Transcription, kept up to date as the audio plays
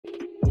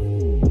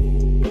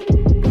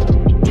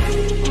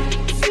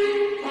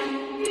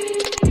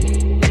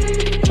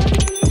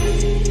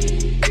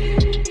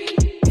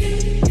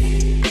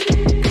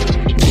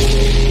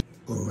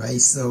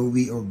So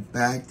we are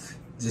back,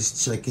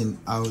 just checking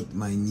out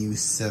my new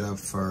setup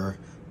for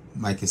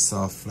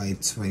Microsoft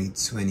Flight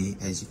 2020.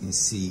 As you can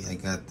see, I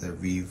got the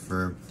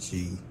Reverb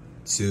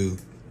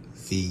G2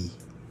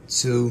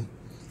 V2,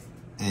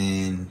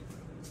 and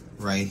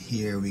right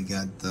here we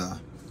got the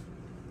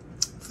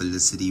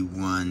Felicity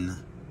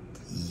 1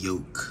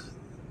 yoke.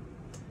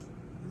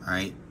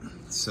 Alright,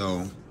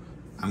 so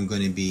I'm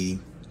going to be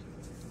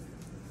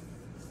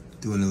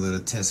doing a little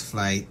test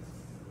flight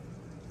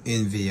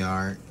in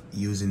VR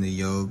using the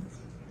yoke,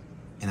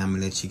 and I'm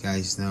gonna let you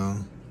guys know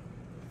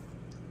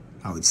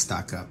how it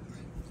stack up.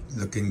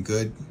 Looking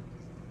good,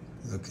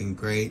 looking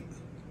great.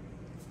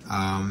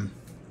 I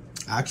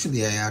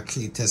actually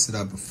tested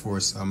out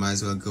before, so I might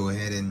as well go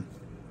ahead and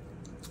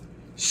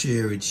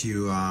share with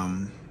you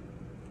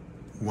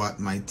what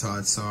my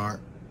thoughts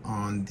are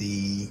on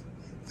the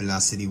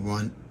Velocity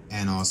 1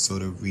 and also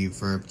the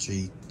Reverb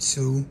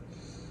G2.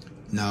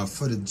 Now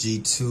for the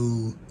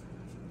G2,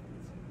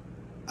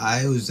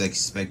 I was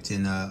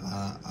expecting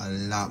a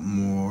lot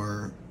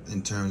more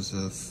in terms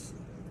of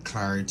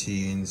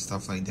clarity and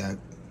stuff like that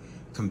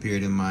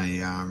compared to my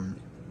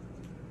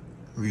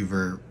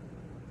Reverb,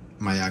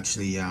 my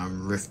actually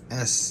Rift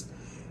S.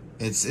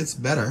 It's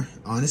better,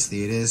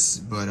 honestly it is,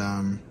 but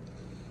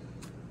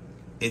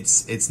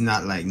it's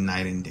not like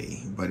night and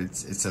day, but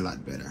it's a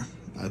lot better.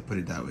 I'll put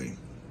it that way.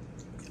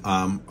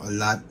 A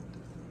lot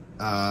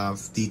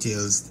of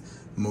details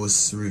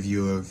most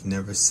reviewers have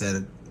never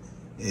said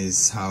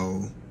is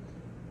how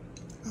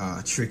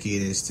tricky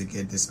it is to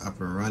get this up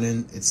and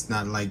running. It's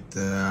not like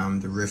the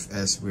Rift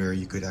S where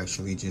you could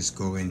actually just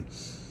go in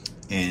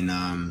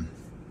and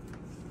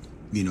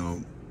you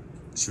know,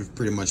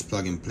 pretty much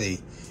plug and play.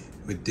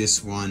 With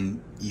this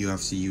one, you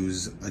have to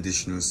use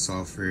additional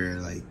software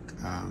like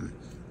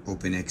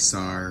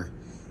S.I.R,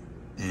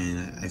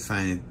 and I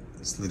find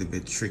it's a little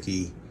bit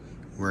tricky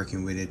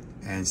working with it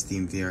and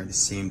Steam VR at the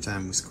same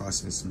time. It was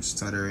causing some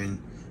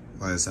stuttering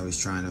whilst I was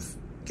trying to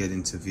get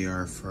into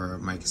VR for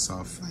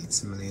Microsoft Flight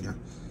Simulator.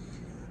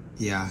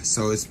 Yeah,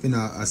 so it's been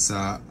a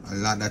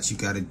lot that you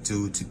got to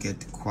do to get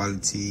the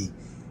quality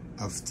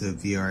of the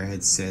VR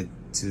headset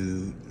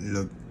to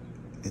look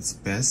its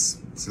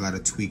best. It's a lot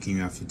of tweaking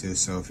you have to do.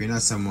 So if you're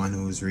not someone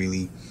who's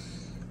really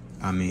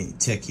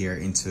techier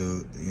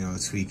into, you know,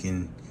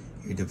 tweaking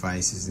your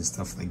devices and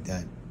stuff like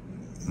that,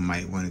 you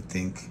might want to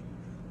think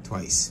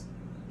twice.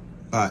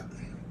 But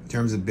in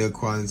terms of build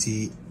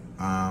quality,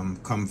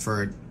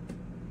 comfort,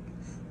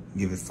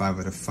 give it 5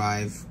 out of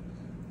 5.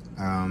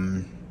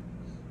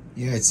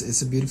 Yeah,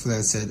 it's a beautiful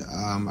headset.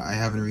 I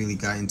haven't really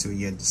gotten to it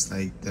yet, just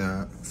like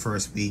the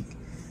first week.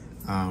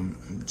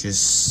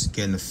 Just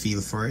getting a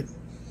feel for it.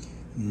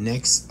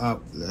 Next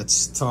up,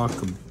 let's talk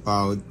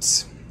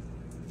about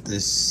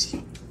this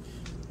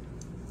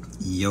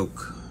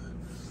yoke.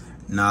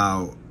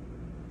 Now,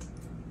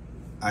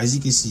 as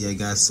you can see, I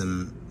got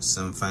some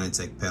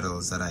Fanatec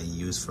pedals that I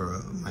use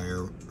for my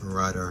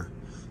rudder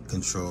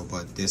control,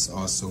 but this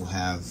also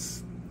have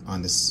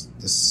on this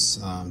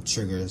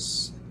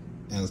triggers,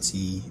 LT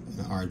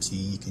and RT.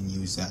 You can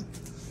use that.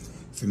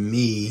 For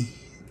me,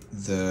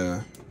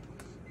 the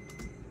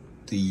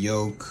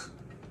yoke,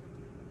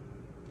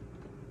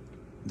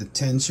 the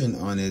tension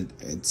on it,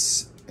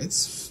 it's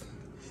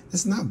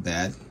not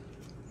bad.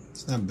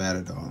 It's not bad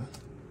at all.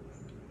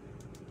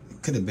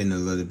 It could have been a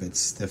little bit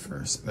stiffer,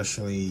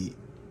 especially,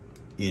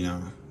 you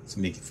know, to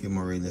make it feel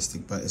more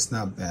realistic, but it's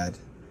not bad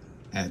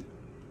at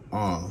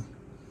all.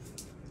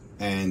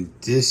 And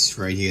this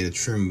right here, the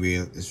trim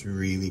wheel, is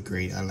really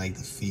great. I like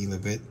the feel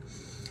of it.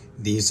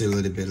 These are a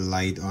little bit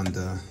light on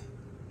the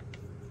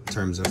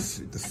terms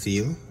of the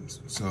feel,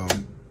 so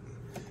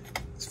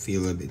it's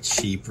feel a little bit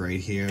cheap right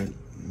here.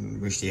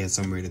 Wish they had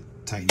somewhere to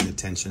tighten the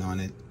tension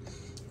on it.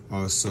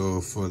 Also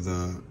for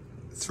the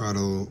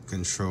throttle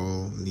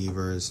control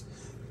levers,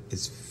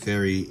 it's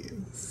very,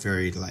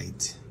 very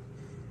light.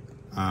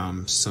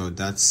 So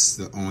that's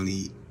the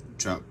only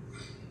drop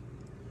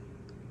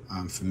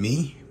for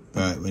me.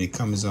 But when it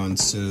comes on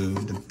to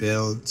the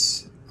build,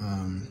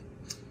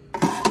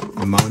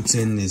 the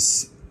mounting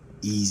is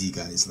easy,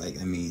 guys.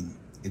 Like, I mean,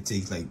 it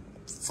takes like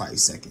 5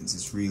 seconds.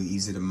 It's really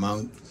easy to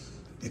mount.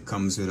 It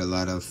comes with a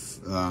lot of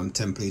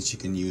templates you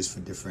can use for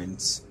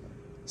different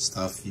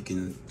stuff. You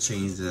can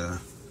change the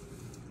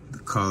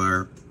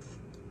color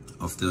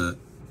of the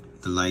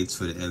lights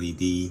for the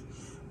LED.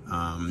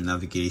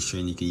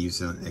 Navigation, you can use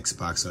it on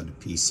Xbox or the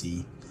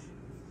PC.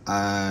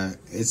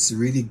 It's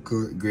really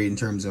great in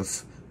terms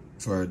of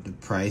for the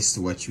price to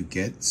what you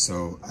get,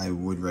 so I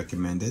would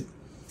recommend it.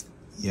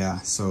 Yeah,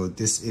 so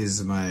this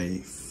is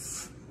my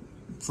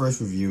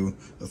first review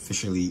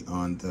officially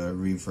on the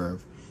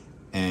Reverb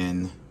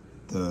and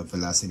the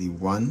Velocity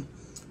 1.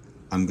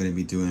 I'm going to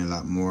be doing a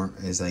lot more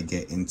as I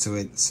get into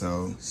it,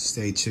 so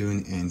stay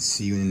tuned and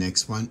see you in the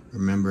next one.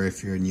 Remember,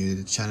 if you're new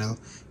to the channel,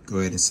 go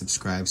ahead and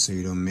subscribe so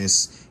you don't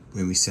miss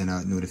when we send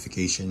out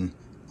notification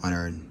on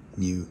our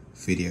new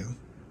video.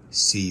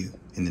 See you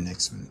in the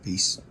next one.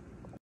 Peace.